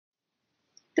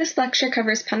This lecture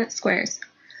covers Punnett Squares.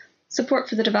 Support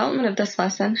for the development of this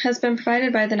lesson has been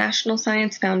provided by the National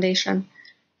Science Foundation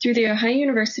through the Ohio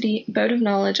University Boat of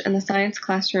Knowledge and the Science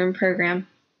Classroom program.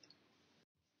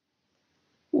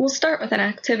 We'll start with an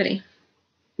activity.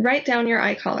 Write down your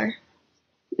eye color.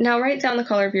 Now write down the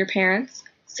color of your parents,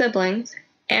 siblings,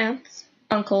 aunts,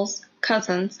 uncles,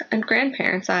 cousins, and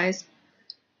grandparents' eyes.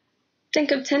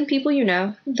 Think of 10 people you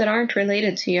know that aren't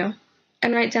related to you,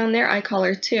 and write down their eye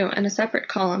color too in a separate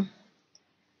column.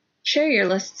 Share your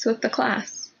lists with the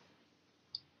class.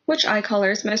 Which eye color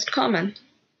is most common?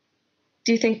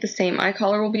 Do you think the same eye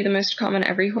color will be the most common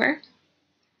everywhere?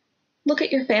 Look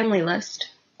at your family list.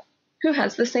 Who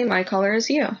has the same eye color as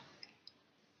you?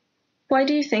 Why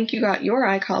do you think you got your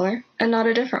eye color and not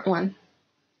a different one?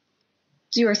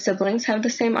 Do your siblings have the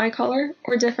same eye color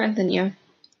or different than you?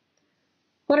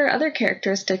 What are other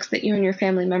characteristics that you and your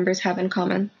family members have in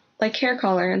common, like hair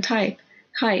color and type,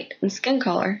 height, and skin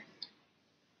color?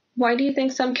 Why do you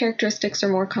think some characteristics are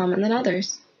more common than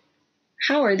others?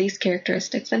 How are these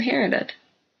characteristics inherited?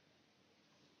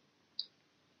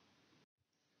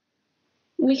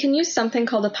 We can use something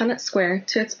called a Punnett square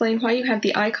to explain why you have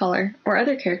the eye color or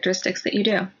other characteristics that you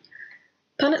do.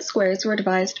 Punnett squares were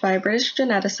devised by a British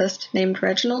geneticist named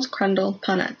Reginald Crundle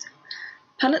Punnett.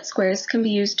 Punnett squares can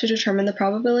be used to determine the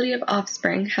probability of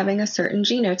offspring having a certain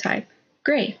genotype.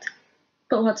 Great!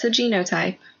 But what's a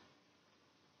genotype?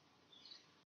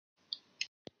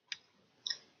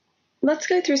 Let's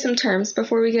go through some terms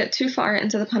before we get too far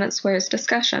into the Punnett squares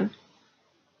discussion.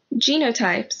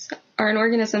 Genotypes are an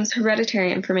organism's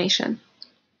hereditary information.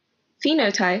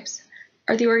 Phenotypes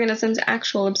are the organism's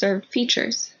actual observed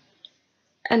features.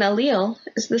 An allele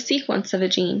is the sequence of a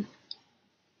gene.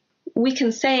 We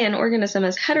can say an organism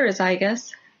is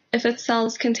heterozygous if its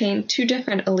cells contain two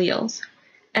different alleles,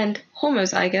 and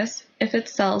homozygous if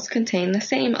its cells contain the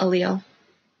same allele.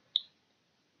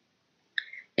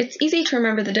 It's easy to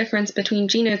remember the difference between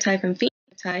genotype and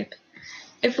phenotype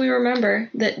if we remember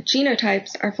that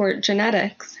genotypes are for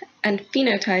genetics and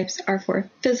phenotypes are for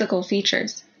physical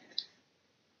features.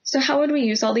 So how would we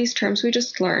use all these terms we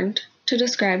just learned to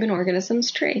describe an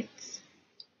organism's traits?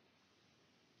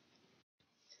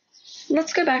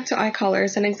 Let's go back to eye color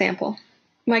as an example.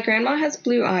 My grandma has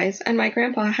blue eyes and my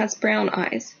grandpa has brown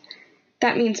eyes.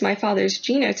 That means my father's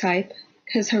genotype,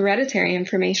 his hereditary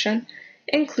information,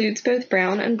 includes both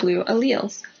brown and blue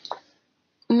alleles.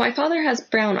 My father has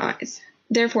brown eyes,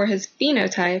 therefore his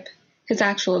phenotype, his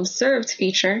actual observed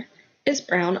feature, is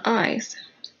brown eyes.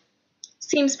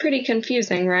 Seems pretty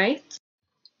confusing, right?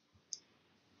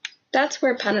 That's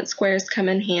where Punnett squares come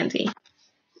in handy.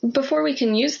 Before we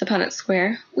can use the Punnett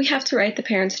square, we have to write the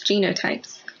parents'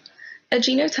 genotypes. A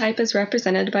genotype is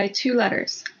represented by two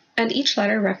letters, and each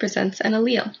letter represents an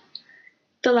allele.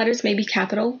 The letters may be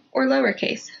capital or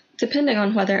lowercase, depending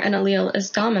on whether an allele is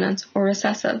dominant or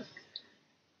recessive.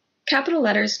 Capital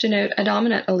letters denote a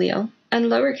dominant allele, and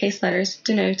lowercase letters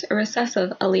denote a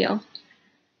recessive allele.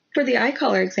 For the eye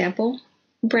color example,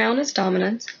 brown is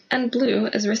dominant and blue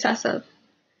is recessive.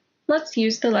 Let's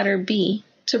use the letter B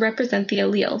to represent the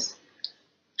alleles.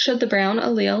 Should the brown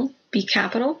allele be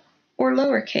capital or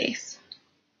lowercase?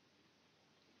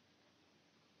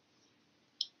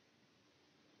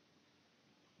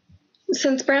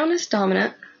 Since brown is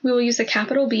dominant, we will use a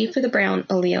capital B for the brown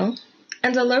allele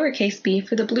and a lowercase b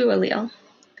for the blue allele.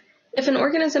 If an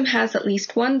organism has at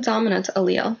least one dominant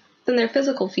allele, then their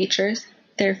physical features,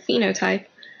 their phenotype,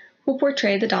 will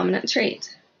portray the dominant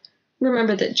trait.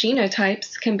 Remember that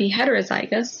genotypes can be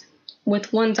heterozygous,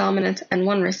 with one dominant and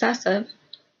one recessive,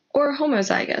 or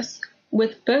homozygous,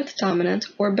 with both dominant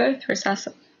or both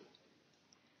recessive.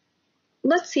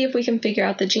 Let's see if we can figure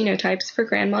out the genotypes for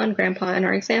Grandma and Grandpa in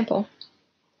our example.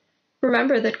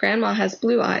 Remember that Grandma has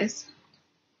blue eyes.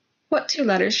 What two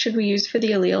letters should we use for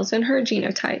the alleles in her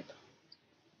genotype?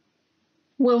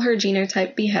 Will her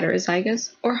genotype be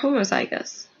heterozygous or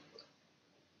homozygous?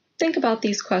 Think about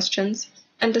these questions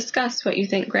and discuss what you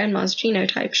think Grandma's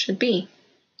genotype should be.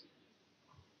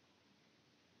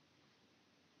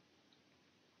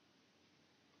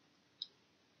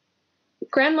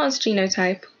 Grandma's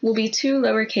genotype will be two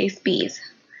lowercase b's.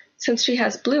 Since she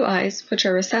has blue eyes, which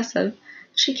are recessive,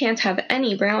 she can't have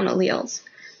any brown alleles,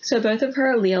 so both of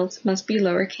her alleles must be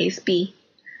lowercase b.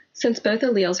 Since both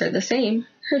alleles are the same,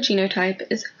 her genotype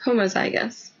is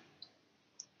homozygous.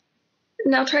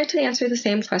 Now try to answer the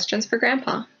same questions for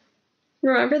Grandpa.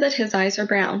 Remember that his eyes are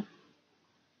brown.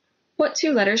 What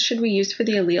two letters should we use for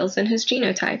the alleles in his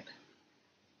genotype?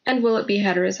 And will it be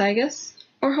heterozygous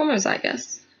or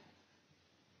homozygous?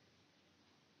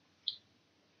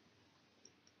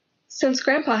 Since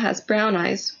Grandpa has brown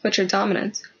eyes, which are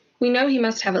dominant, we know he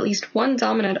must have at least one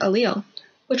dominant allele,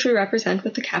 which we represent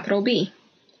with the capital B.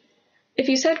 If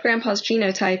you said Grandpa's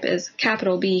genotype is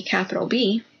capital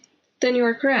B, then you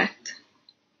are correct.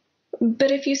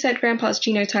 But if you said Grandpa's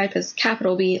genotype is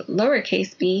capital B,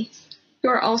 lowercase b, you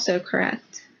are also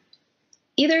correct.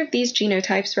 Either of these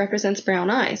genotypes represents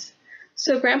brown eyes,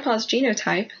 so Grandpa's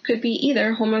genotype could be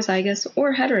either homozygous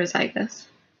or heterozygous.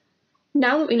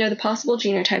 Now that we know the possible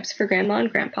genotypes for Grandma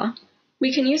and Grandpa,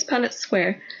 we can use Punnett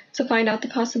Square to find out the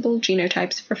possible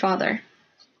genotypes for father.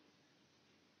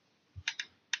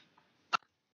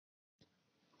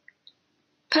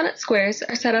 Punnett squares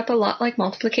are set up a lot like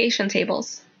multiplication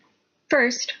tables.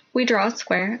 First, we draw a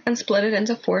square and split it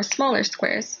into 4 smaller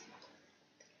squares.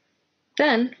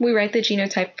 Then, we write the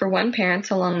genotype for one parent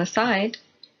along the side,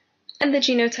 and the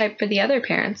genotype for the other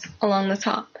parents along the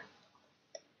top.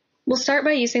 We'll start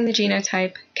by using the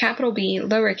genotype capital B,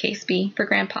 lowercase b for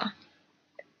Grandpa.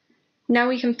 Now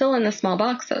we can fill in the small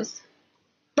boxes.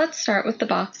 Let's start with the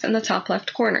box in the top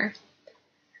left corner.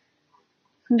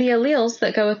 The alleles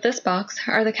that go with this box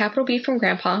are the capital B from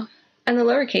Grandpa and the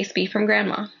lowercase b from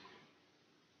Grandma.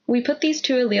 We put these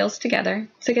two alleles together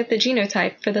to get the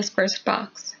genotype for this first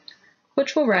box,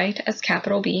 which we'll write as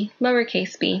capital B,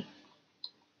 lowercase b.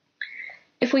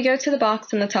 If we go to the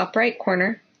box in the top right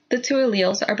corner, the two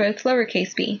alleles are both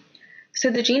lowercase b, so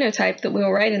the genotype that we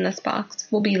will write in this box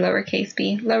will be lowercase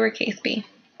b, lowercase b.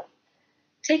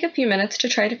 Take a few minutes to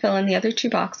try to fill in the other two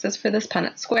boxes for this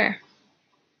Punnett square.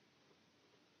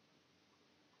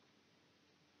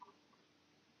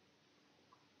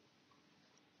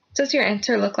 Does your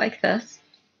answer look like this?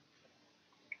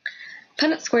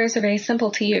 Punnett squares are very simple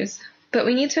to use, but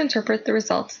we need to interpret the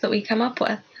results that we come up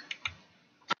with.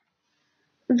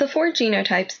 The 4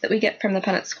 genotypes that we get from the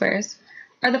Punnett squares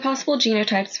are the possible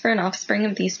genotypes for an offspring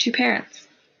of these two parents.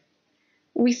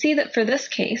 We see that for this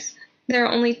case, there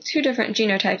are only 2 different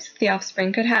genotypes the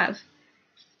offspring could have,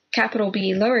 capital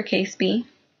B, lowercase b,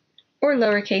 or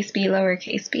lowercase b,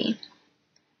 lowercase b.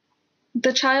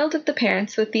 The child of the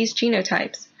parents with these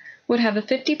genotypes would have a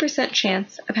 50%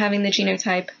 chance of having the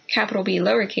genotype capital B,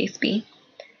 lowercase b,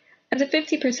 and a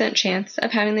 50% chance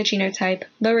of having the genotype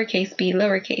lowercase b,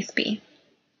 lowercase b.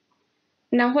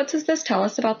 Now, what does this tell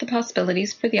us about the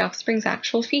possibilities for the offspring's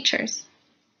actual features?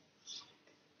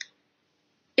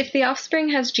 If the offspring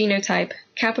has genotype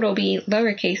capital B,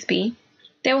 lowercase b,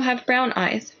 they will have brown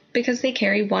eyes because they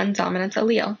carry one dominant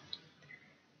allele.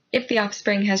 If the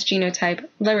offspring has genotype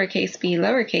lowercase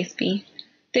b,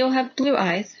 they will have blue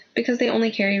eyes because they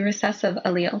only carry recessive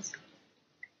alleles.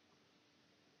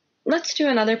 Let's do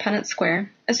another Punnett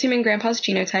square, assuming Grandpa's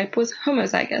genotype was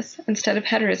homozygous instead of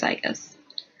heterozygous.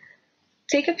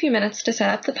 Take a few minutes to set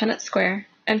up the Punnett square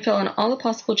and fill in all the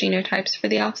possible genotypes for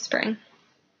the offspring.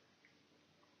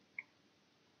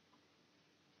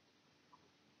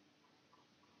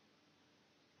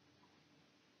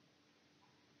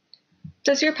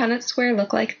 Does your Punnett square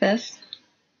look like this?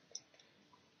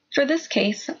 For this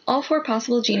case, all 4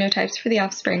 possible genotypes for the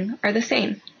offspring are the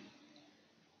same.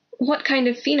 What kind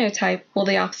of phenotype will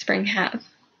the offspring have?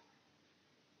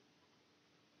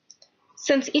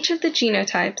 Since each of the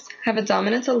genotypes have a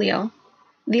dominant allele,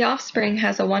 the offspring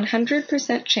has a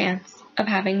 100% chance of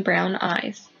having brown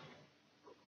eyes.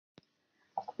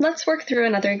 Let's work through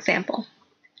another example.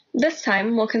 This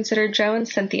time, we'll consider Joe and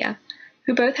Cynthia,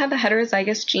 who both have a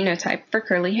heterozygous genotype for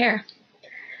curly hair.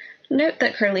 Note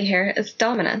that curly hair is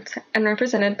dominant and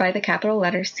represented by the capital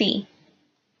letter C.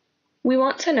 We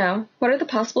want to know what are the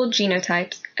possible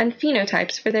genotypes and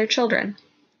phenotypes for their children.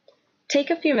 Take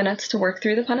a few minutes to work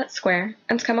through the Punnett square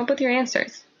and come up with your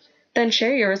answers. Then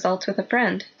share your results with a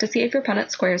friend to see if your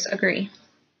Punnett squares agree.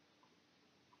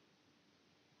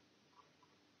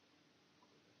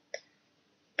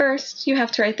 First, you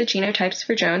have to write the genotypes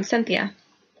for Joe and Cynthia.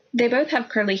 They both have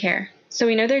curly hair, so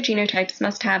we know their genotypes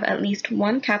must have at least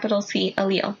one capital C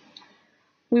allele.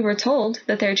 We were told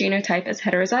that their genotype is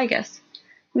heterozygous,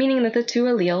 meaning that the 2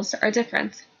 alleles are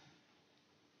different.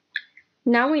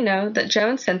 Now we know that Joe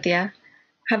and Cynthia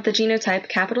have the genotype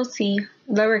capital C,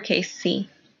 lowercase c.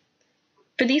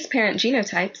 For these parent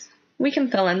genotypes, we can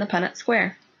fill in the Punnett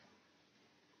square.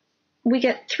 We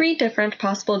get 3 different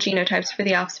possible genotypes for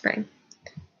the offspring,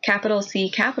 capital C,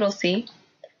 capital C,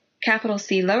 capital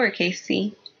C, lowercase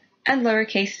c, and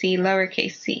lowercase c,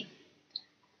 lowercase c.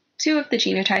 2 of the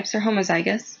genotypes are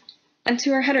homozygous, and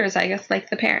 2 are heterozygous like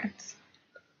the parents.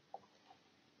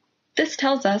 This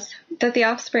tells us that the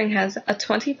offspring has a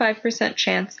 25%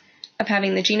 chance of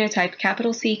having the genotype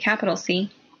capital C,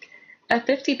 a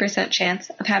 50%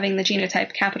 chance of having the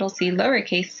genotype capital C,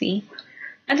 lowercase c,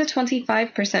 and a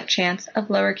 25% chance of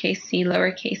lowercase c,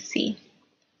 lowercase c.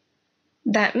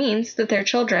 That means that their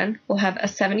children will have a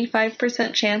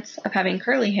 75% chance of having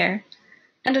curly hair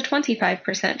and a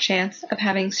 25% chance of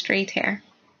having straight hair.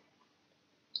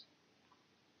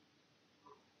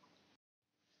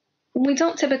 We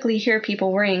don't typically hear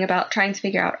people worrying about trying to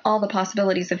figure out all the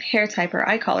possibilities of hair type or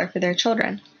eye color for their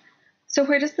children. So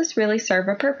where does this really serve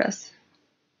a purpose?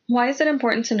 Why is it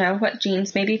important to know what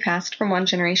genes may be passed from one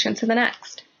generation to the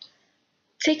next?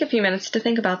 Take a few minutes to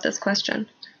think about this question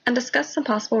and discuss some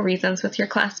possible reasons with your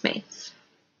classmates.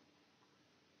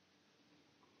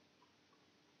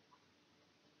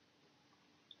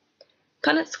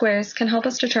 Punnett squares can help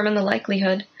us determine the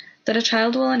likelihood that a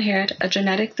child will inherit a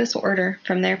genetic disorder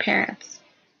from their parents.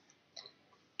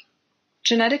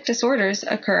 Genetic disorders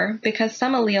occur because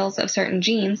some alleles of certain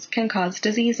genes can cause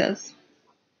diseases.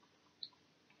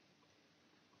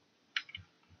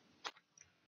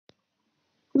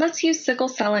 Let's use sickle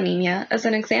cell anemia as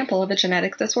an example of a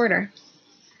genetic disorder.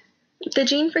 The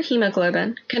gene for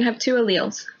hemoglobin can have two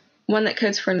alleles, one that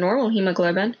codes for normal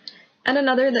hemoglobin and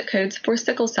another that codes for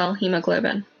sickle cell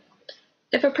hemoglobin.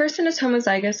 If a person is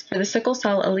homozygous for the sickle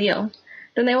cell allele,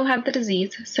 then they will have the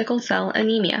disease sickle cell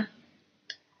anemia.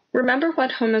 Remember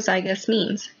what homozygous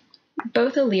means.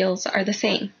 Both alleles are the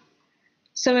same.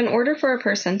 So in order for a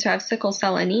person to have sickle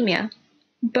cell anemia,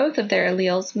 both of their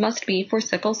alleles must be for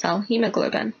sickle cell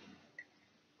hemoglobin.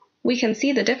 We can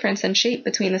see the difference in shape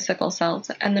between the sickle cells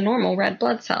and the normal red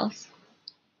blood cells.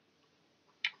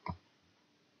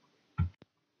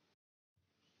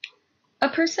 A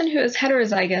person who is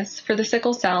heterozygous for the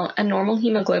sickle cell and normal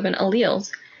hemoglobin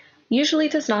alleles usually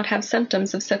does not have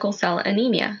symptoms of sickle cell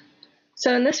anemia.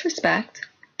 So in this respect,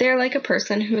 they are like a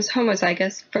person who is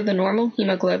homozygous for the normal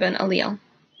hemoglobin allele.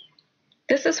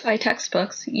 This is why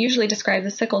textbooks usually describe the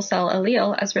sickle cell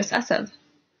allele as recessive.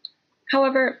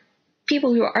 However,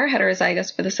 people who are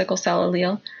heterozygous for the sickle cell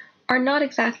allele are not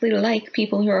exactly like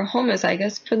people who are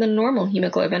homozygous for the normal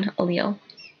hemoglobin allele.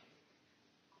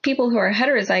 People who are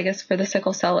heterozygous for the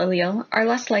sickle cell allele are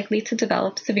less likely to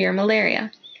develop severe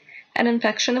malaria, an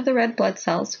infection of the red blood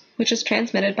cells which is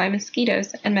transmitted by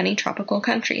mosquitoes in many tropical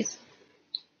countries.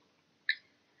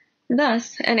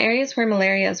 Thus, in areas where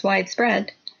malaria is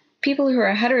widespread, people who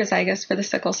are heterozygous for the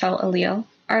sickle cell allele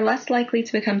are less likely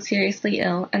to become seriously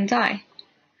ill and die.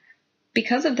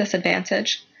 Because of this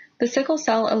advantage, the sickle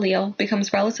cell allele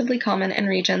becomes relatively common in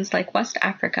regions like West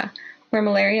Africa, where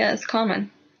malaria is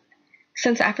common.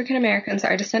 Since African Americans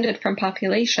are descended from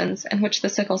populations in which the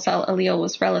sickle cell allele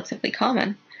was relatively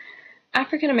common,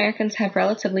 African Americans have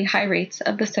relatively high rates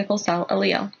of the sickle cell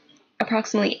allele.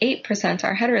 Approximately 8%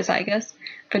 are heterozygous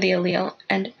for the allele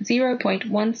and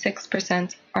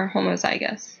 0.16% are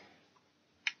homozygous.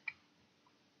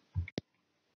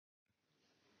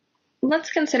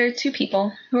 Let's consider two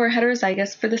people who are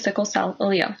heterozygous for the sickle cell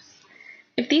allele.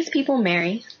 If these people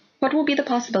marry, what will be the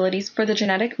possibilities for the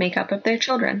genetic makeup of their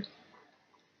children?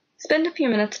 Spend a few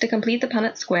minutes to complete the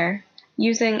Punnett square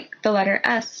using the letter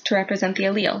S to represent the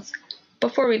alleles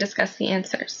before we discuss the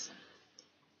answers.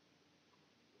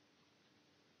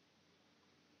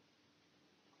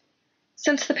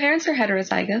 Since the parents are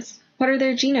heterozygous, what are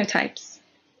their genotypes?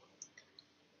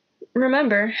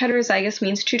 Remember, heterozygous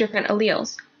means two different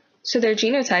alleles, so their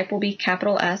genotype will be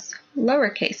capital S,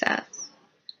 lowercase s.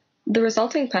 The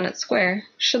resulting Punnett square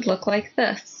should look like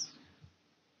this.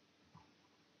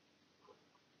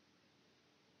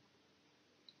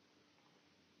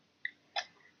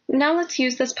 Now let's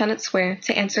use this Punnett square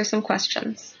to answer some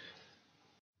questions.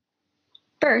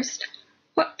 First,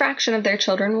 what fraction of their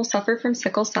children will suffer from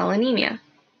sickle cell anemia?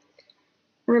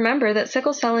 Remember that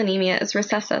sickle cell anemia is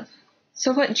recessive,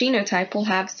 so what genotype will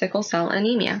have sickle cell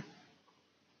anemia?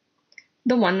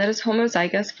 The one that is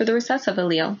homozygous for the recessive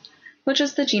allele, which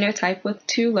is the genotype with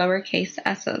two lowercase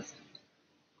s's.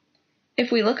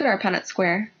 If we look at our Punnett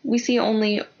square, we see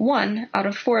only 1 out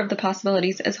of 4 of the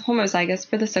possibilities is homozygous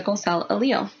for the sickle cell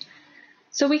allele.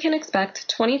 So we can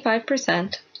expect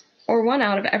 25%, or 1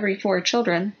 out of every 4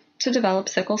 children, to develop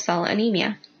sickle cell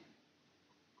anemia.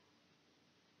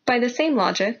 By the same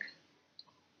logic,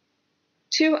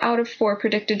 2 out of 4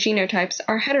 predicted genotypes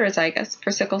are heterozygous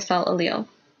for sickle cell allele.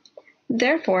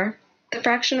 Therefore, the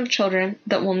fraction of children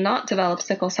that will not develop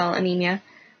sickle cell anemia,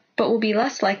 but will be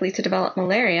less likely to develop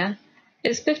malaria,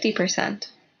 is 50%,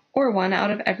 or 1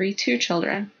 out of every 2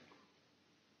 children.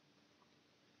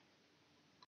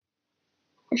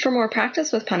 For more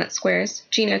practice with Punnett squares,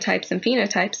 genotypes, and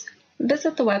phenotypes,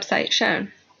 visit the website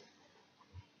shown.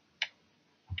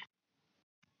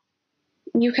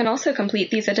 You can also complete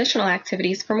these additional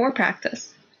activities for more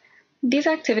practice. These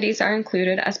activities are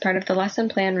included as part of the lesson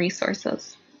plan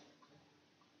resources.